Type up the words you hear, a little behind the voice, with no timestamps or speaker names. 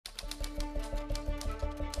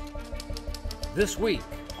This week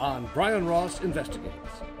on Brian Ross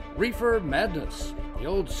Investigates, reefer madness. The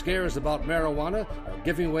old scares about marijuana are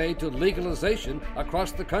giving way to legalization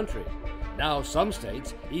across the country. Now some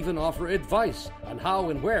states even offer advice on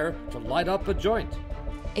how and where to light up a joint.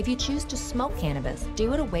 If you choose to smoke cannabis,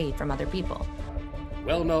 do it away from other people.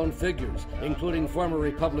 Well-known figures, including former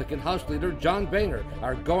Republican House Leader John Boehner,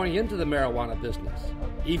 are going into the marijuana business,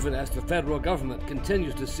 even as the federal government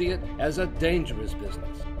continues to see it as a dangerous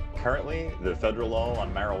business. Currently, the federal law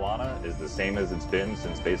on marijuana is the same as it's been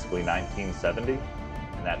since basically 1970,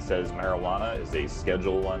 and that says marijuana is a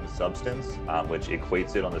Schedule I substance, which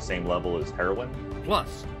equates it on the same level as heroin.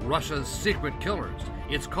 Plus, Russia's secret killers.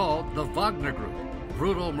 It's called the Wagner Group,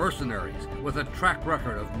 brutal mercenaries with a track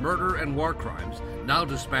record of murder and war crimes, now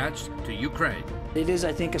dispatched to Ukraine. It is,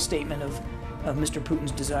 I think, a statement of Mr.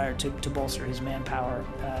 Putin's desire to bolster his manpower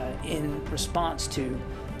in response to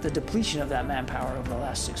the depletion of that manpower over the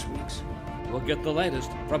last 6 weeks. We'll get the latest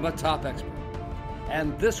from a top expert.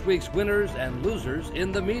 And this week's winners and losers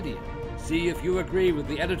in the media. See if you agree with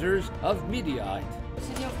the editors of Mediaite.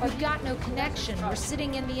 We've got no connection. We're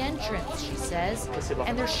sitting in the entrance, she says,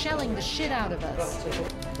 and they're shelling the shit out of us.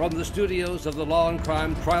 From the studios of the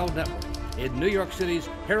Law&Crime Trial Network in New York City's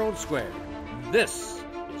Herald Square, this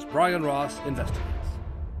is Brian Ross Investigates.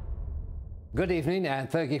 Good evening, and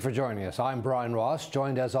thank you for joining us. I'm Brian Ross,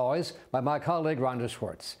 joined as always by my colleague Rhonda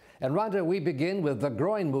Schwartz. And Rhonda, we begin with the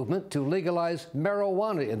growing movement to legalize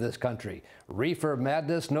marijuana in this country. Reefer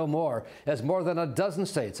madness no more, as more than a dozen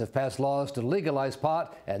states have passed laws to legalize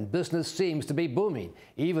pot, and business seems to be booming,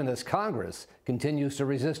 even as Congress continues to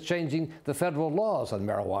resist changing the federal laws on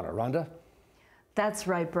marijuana. Rhonda? That's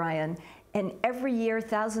right, Brian. And every year,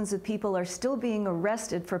 thousands of people are still being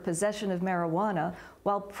arrested for possession of marijuana,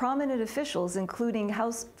 while prominent officials, including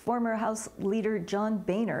former House Leader John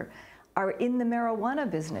Boehner, are in the marijuana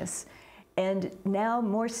business. And now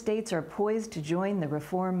more states are poised to join the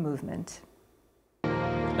reform movement.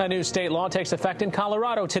 A new state law takes effect in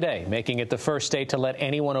Colorado today, making it the first state to let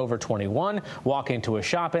anyone over 21 walk into a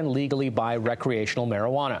shop and legally buy recreational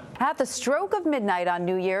marijuana. At the stroke of midnight on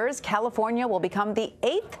New Year's, California will become the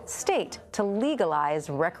 8th state to legalize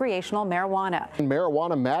recreational marijuana.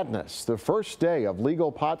 Marijuana madness, the first day of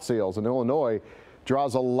legal pot sales in Illinois,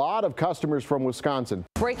 draws a lot of customers from Wisconsin.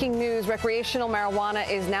 Breaking news, recreational marijuana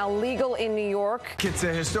is now legal in New York. It's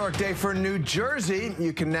a historic day for New Jersey.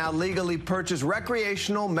 You can now legally purchase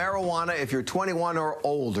recreational marijuana if you're 21 or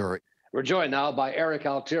older. We're joined now by Erik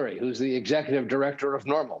Altieri, who's the executive director of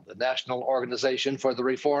NORML, the National Organization for the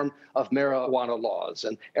Reform of Marijuana Laws.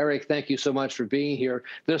 And Erik, thank you so much for being here.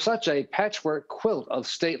 There's such a patchwork quilt of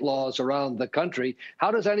state laws around the country.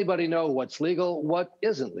 How does anybody know what's legal, what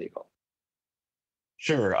isn't legal?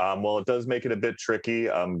 Sure. Well, it does make it a bit tricky,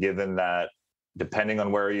 given that depending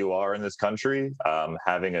on where you are in this country,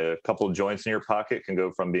 having a couple of joints in your pocket can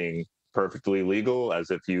go from being perfectly legal, as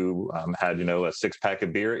if you had, a six-pack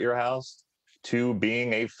of beer at your house, to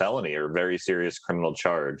being a felony or very serious criminal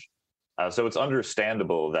charge. So it's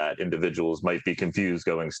understandable that individuals might be confused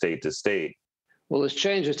going state to state. Well, this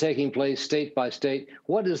change is taking place state by state.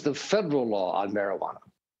 What is the federal law on marijuana?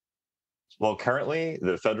 Well, currently,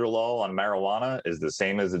 the federal law on marijuana is the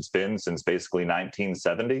same as it's been since basically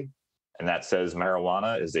 1970, and that says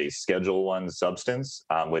marijuana is a Schedule I substance,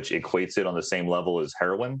 which equates it on the same level as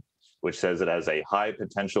heroin, which says it has a high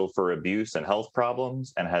potential for abuse and health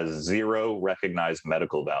problems and has zero recognized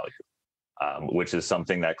medical value, which is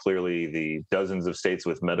something that clearly the dozens of states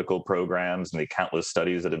with medical programs and the countless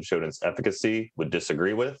studies that have shown its efficacy would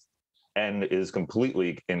disagree with, and is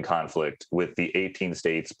completely in conflict with the 18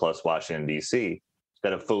 states plus Washington, D.C.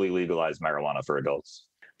 that have fully legalized marijuana for adults.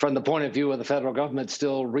 From the point of view of the federal government,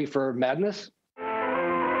 still reefer madness?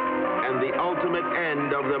 And the ultimate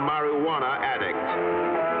end of the marijuana addict.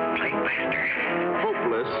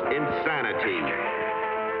 Hopeless insanity.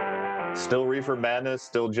 Still reefer madness,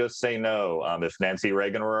 still just say no. If Nancy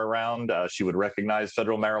Reagan were around, she would recognize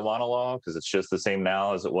federal marijuana law because it's just the same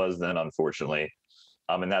now as it was then, unfortunately.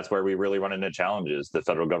 And that's where we really run into challenges. The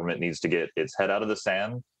federal government needs to get its head out of the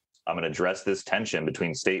sand and address this tension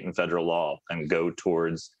between state and federal law and go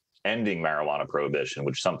towards ending marijuana prohibition,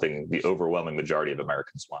 which is something the overwhelming majority of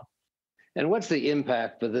Americans want. And what's the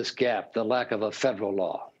impact of this gap, the lack of a federal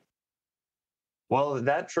law? Well,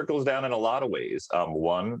 that trickles down in a lot of ways.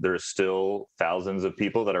 One, there's still thousands of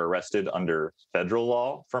people that are arrested under federal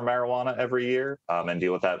law for marijuana every year and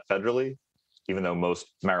deal with that federally, even though most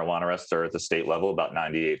marijuana arrests are at the state level, about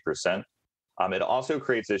 98%. It also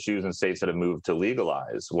creates issues in states that have moved to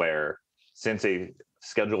legalize, where since a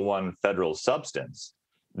Schedule I federal substance,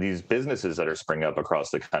 these businesses that are springing up across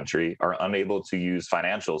the country are unable to use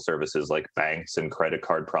financial services like banks and credit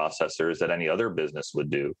card processors that any other business would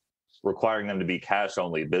do, requiring them to be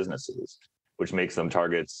cash-only businesses, which makes them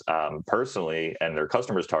targets personally and their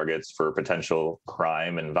customers targets for potential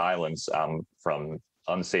crime and violence from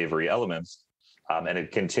unsavory elements. And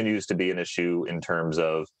it continues to be an issue in terms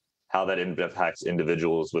of how that impacts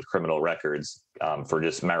individuals with criminal records for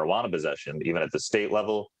just marijuana possession. Even at the state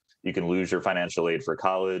level, you can lose your financial aid for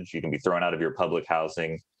college, you can be thrown out of your public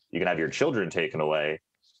housing, you can have your children taken away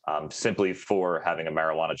simply for having a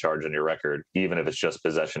marijuana charge on your record, even if it's just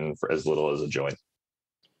possession for as little as a joint.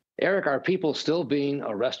 Eric, are people still being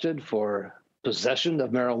arrested for possession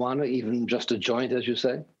of marijuana, even just a joint, as you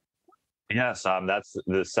say? Yes, that's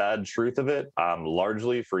the sad truth of it.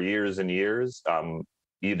 Largely for years and years,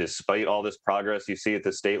 despite all this progress you see at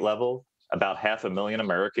the state level, about 500,000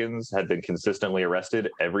 Americans have been consistently arrested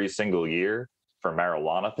every single year for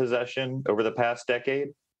marijuana possession over the past decade.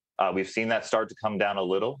 We've seen that start to come down a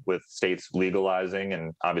little with states legalizing,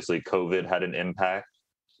 and obviously COVID had an impact.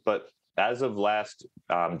 But as of last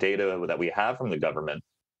data that we have from the government,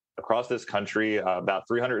 across this country, about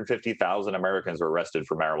 350,000 Americans were arrested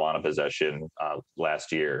for marijuana possession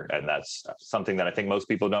last year. And that's something that I think most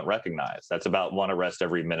people don't recognize. That's about one arrest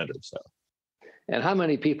every minute or so. And how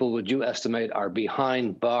many people would you estimate are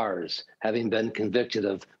behind bars having been convicted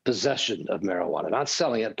of possession of marijuana? Not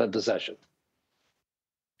selling it, but possession.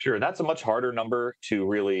 Sure, that's a much harder number to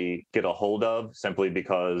really get a hold of simply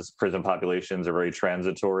because prison populations are very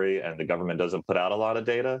transitory and the government doesn't put out a lot of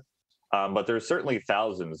data. But there's certainly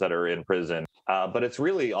thousands that are in prison. But it's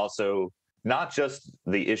really also not just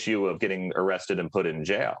the issue of getting arrested and put in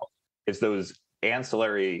jail. It's those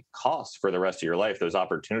ancillary costs for the rest of your life, those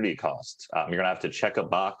opportunity costs. You're going to have to check a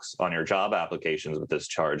box on your job applications with this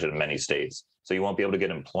charge in many states. So you won't be able to get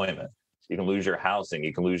employment. You can lose your housing.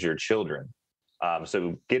 You can lose your children.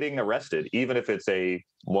 So getting arrested, even if it's a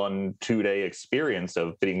 1-2 day experience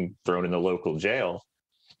of being thrown in the local jail,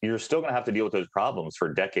 you're still going to have to deal with those problems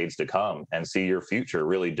for decades to come and see your future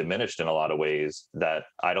really diminished in a lot of ways that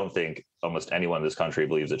I don't think almost anyone in this country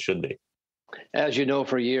believes it should be. As you know,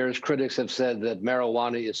 for years, critics have said that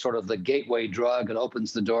marijuana is sort of the gateway drug and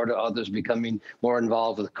opens the door to others becoming more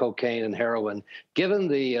involved with cocaine and heroin. Given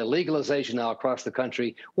the legalization now across the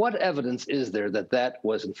country, what evidence is there that that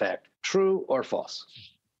was, in fact, true or false?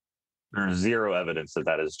 There's zero evidence that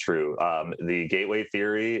that is true. The gateway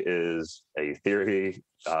theory is a theory,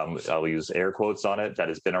 I'll use air quotes on it, that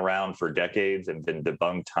has been around for decades and been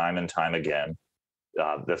debunked time and time again.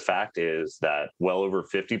 The fact is that well over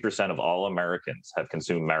 50% of all Americans have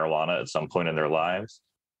consumed marijuana at some point in their lives,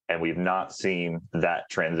 and we've not seen that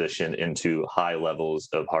transition into high levels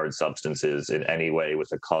of hard substances in any way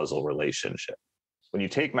with a causal relationship. When you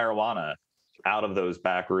take marijuana out of those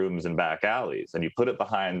back rooms and back alleys and you put it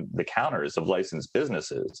behind the counters of licensed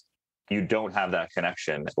businesses, you don't have that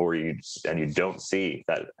connection, and you don't see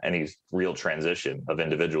that any real transition of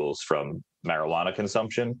individuals from marijuana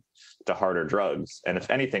consumption to harder drugs. And if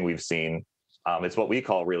anything we've seen, it's what we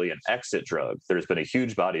call really an exit drug. There's been a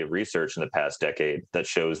huge body of research in the past decade that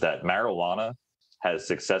shows that marijuana has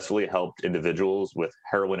successfully helped individuals with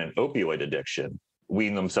heroin and opioid addiction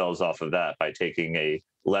wean themselves off of that by taking a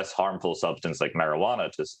less harmful substance like marijuana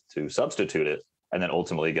to substitute it, and then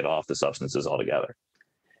ultimately get off the substances altogether.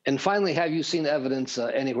 And finally, have you seen evidence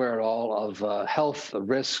anywhere at all of health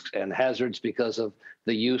risks and hazards because of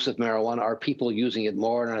the use of marijuana? Are people using it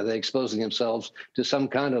more, and are they exposing themselves to some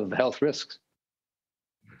kind of health risks?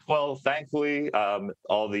 Well, thankfully,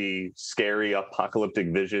 all the scary apocalyptic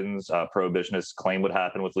visions prohibitionists claim would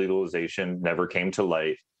happen with legalization never came to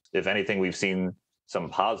light. If anything, we've seen some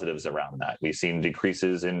positives around that. We've seen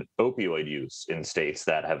decreases in opioid use in states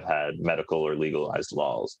that have had medical or legalized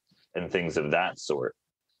laws and things of that sort.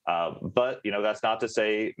 But, that's not to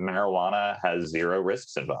say marijuana has zero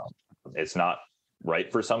risks involved. It's not right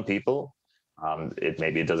for some people.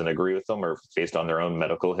 Maybe it doesn't agree with them or based on their own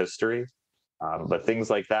medical history. But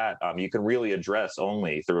things like that, you can really address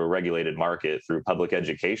only through a regulated market, through public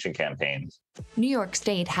education campaigns. New York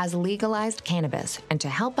State has legalized cannabis, and to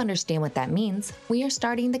help understand what that means, we are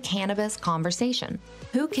starting the cannabis conversation.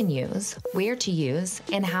 Who can use, where to use,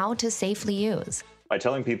 and how to safely use. By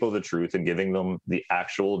telling people the truth and giving them the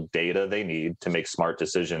actual data they need to make smart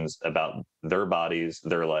decisions about their bodies,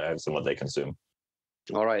 their lives, and what they consume.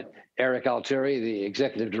 All right. Erik Altieri, the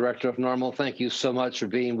executive director of NORML, thank you so much for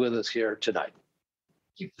being with us here tonight.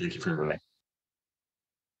 Thank you for having me.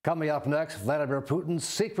 Coming up next, Vladimir Putin's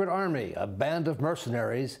secret army, a band of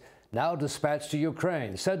mercenaries now dispatched to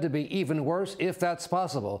Ukraine, said to be even worse, if that's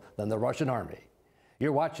possible, than the Russian army.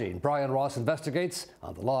 You're watching Brian Ross Investigates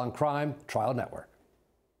on the Law and Crime Trial Network.